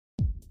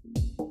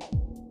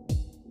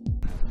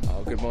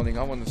Well, good morning.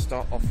 I want to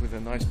start off with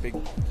a nice big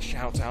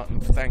shout out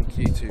and thank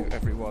you to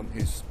everyone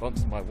who's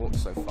sponsored my walk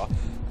so far.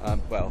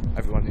 Well,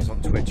 everyone who's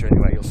on Twitter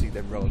anyway, you'll see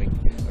them rolling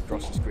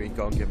across the screen.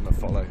 Go and give them a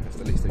follow, that's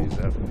the least they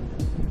deserve.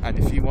 And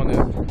if you want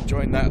to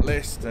join that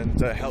list and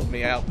help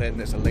me out, then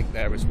there's a link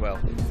there as well.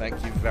 Thank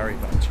you very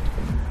much.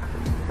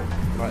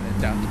 Right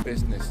then, down to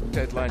business.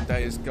 Deadline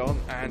day is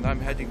gone and I'm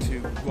heading to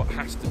what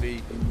has to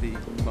be the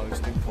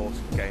most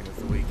important game of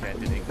the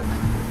weekend in England.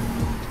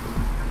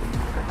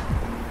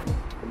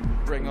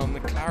 Bring on the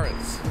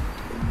Clarets.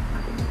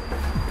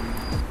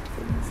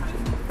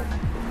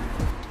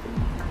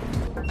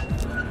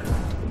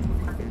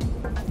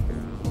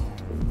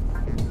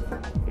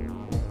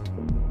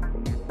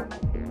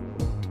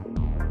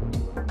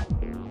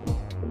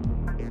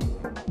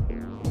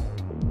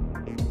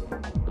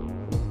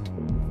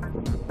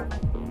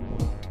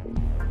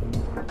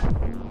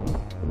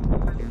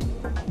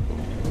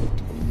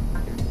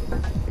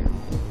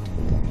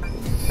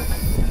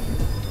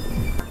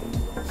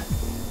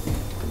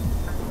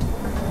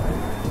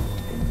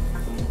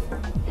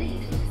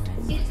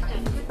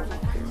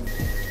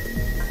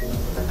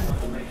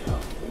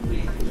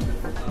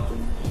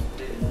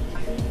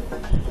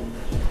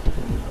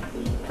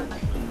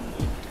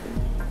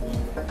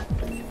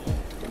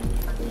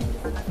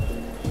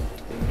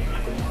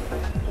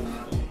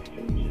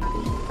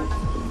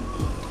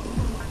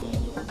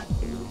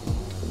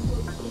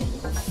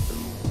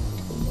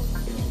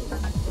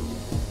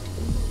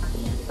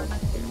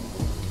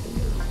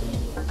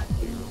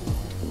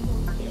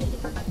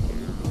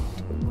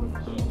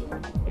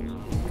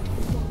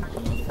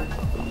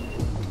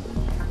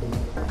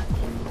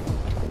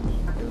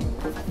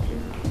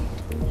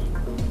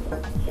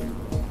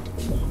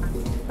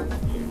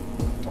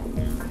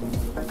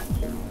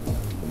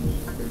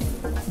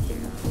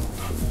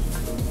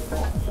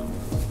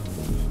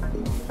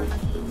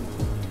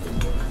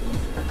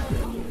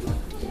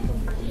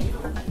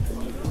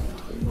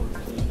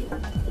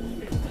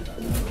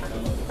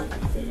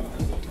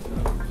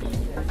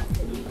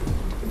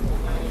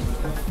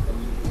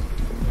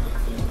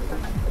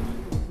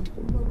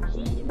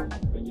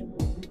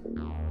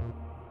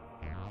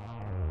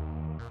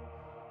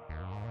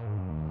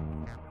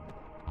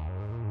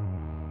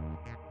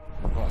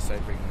 Well, I say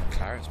bringing the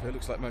Clarets, but it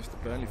looks like most of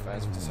the Burnley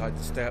fans have decided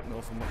to stay up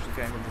north and watch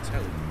the game on the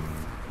telly.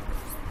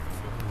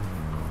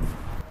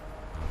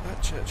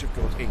 That Church of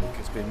God Inc.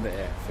 has been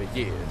there for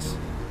years,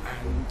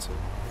 and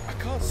I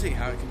can't see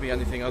how it can be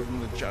anything other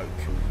than a joke.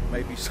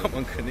 Maybe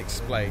someone can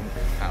explain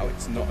how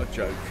it's not a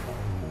joke,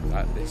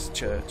 that this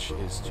church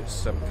is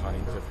just some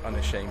kind of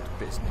unashamed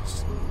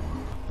business.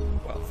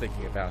 Well,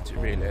 thinking about it,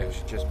 really, I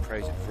should just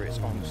praise it for its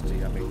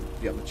honesty. I mean,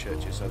 the other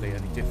churches, are they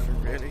any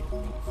different, really?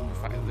 Apart from the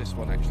fact that this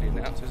one actually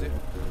announces it.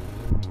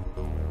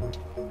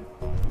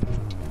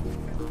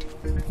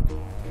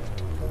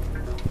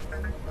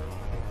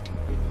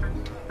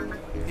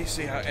 You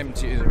see how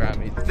empty it is around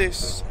me.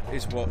 This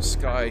is what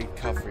Sky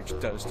coverage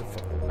does to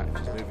football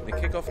matches, moving the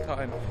kick-off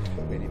time,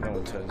 meaning no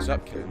one turns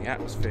up, killing the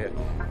atmosphere,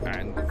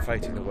 and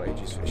inflating the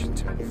wages, which in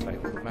turn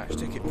inflate all the match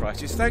ticket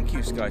prices. Thank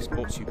you, Sky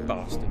Sports, you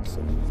bastards.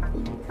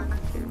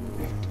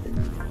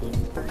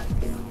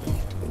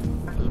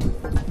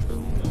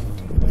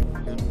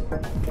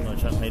 Right,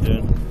 chap, how you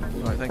doing?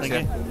 Alright, thanks,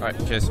 Thank yeah. you.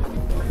 Alright, cheers.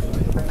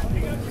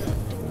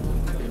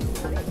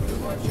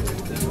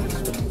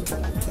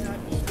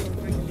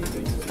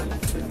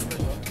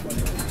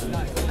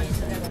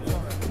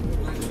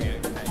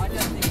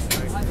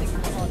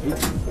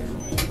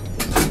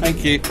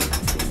 Thank you.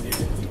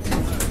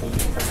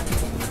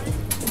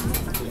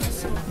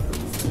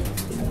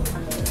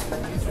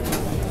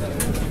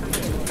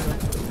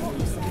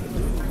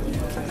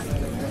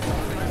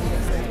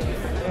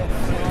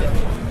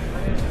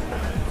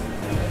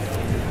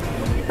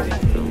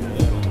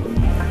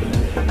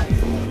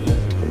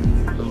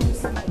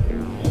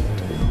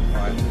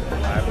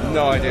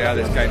 No idea how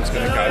this game's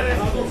going to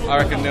go. I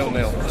reckon 0-0.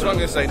 That's what I'm going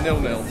to say,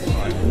 0-0.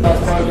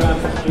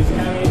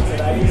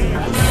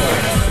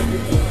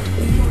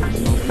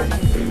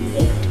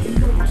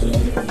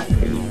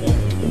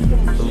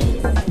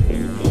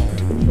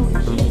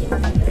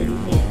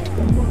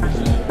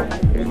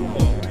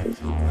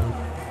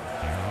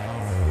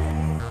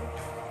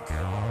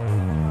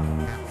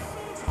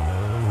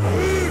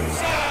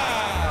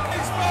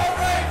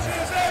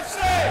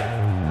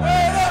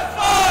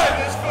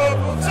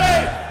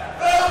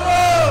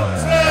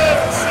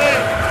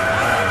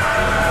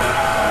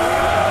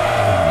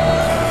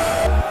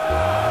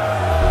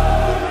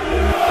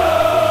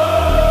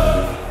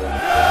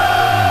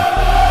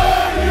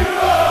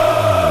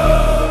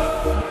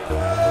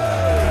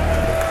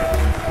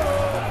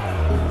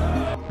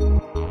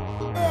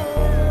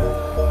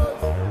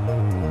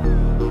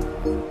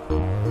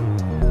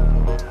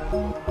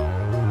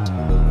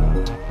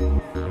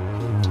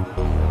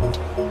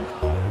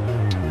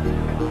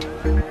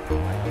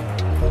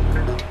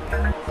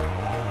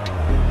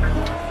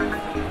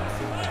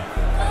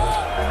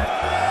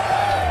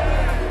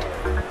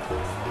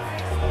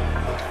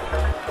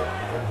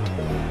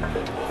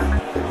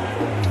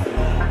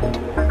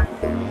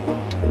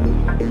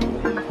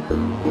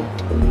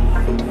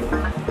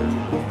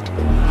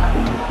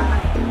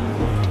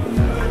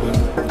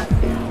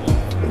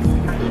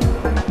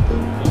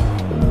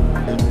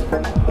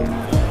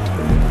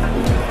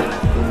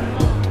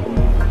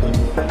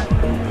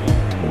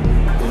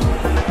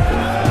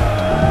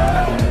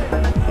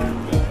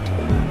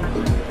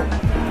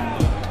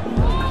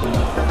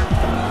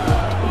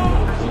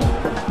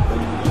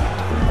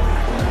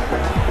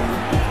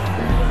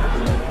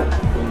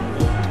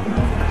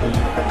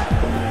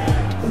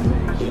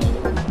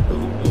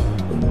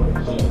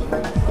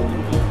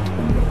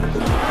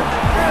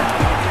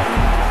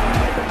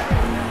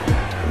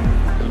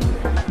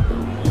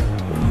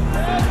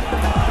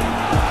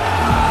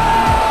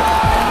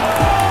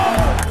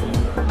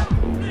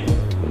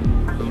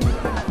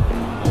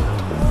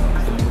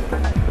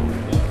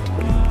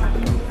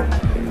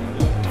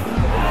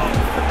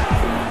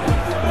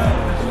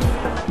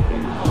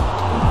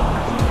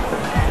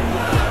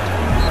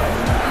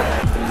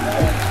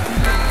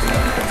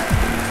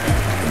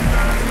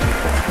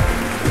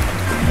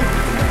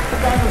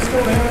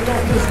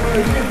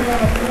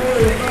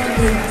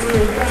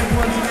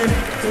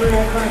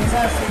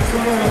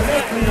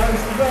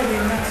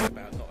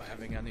 About not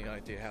having any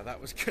idea how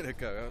that was going to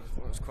go.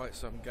 It was quite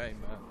some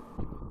game.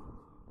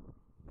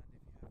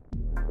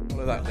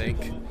 Follow that link,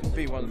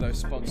 be one of those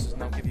sponsors,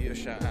 and I'll give you a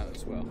shout out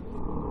as well.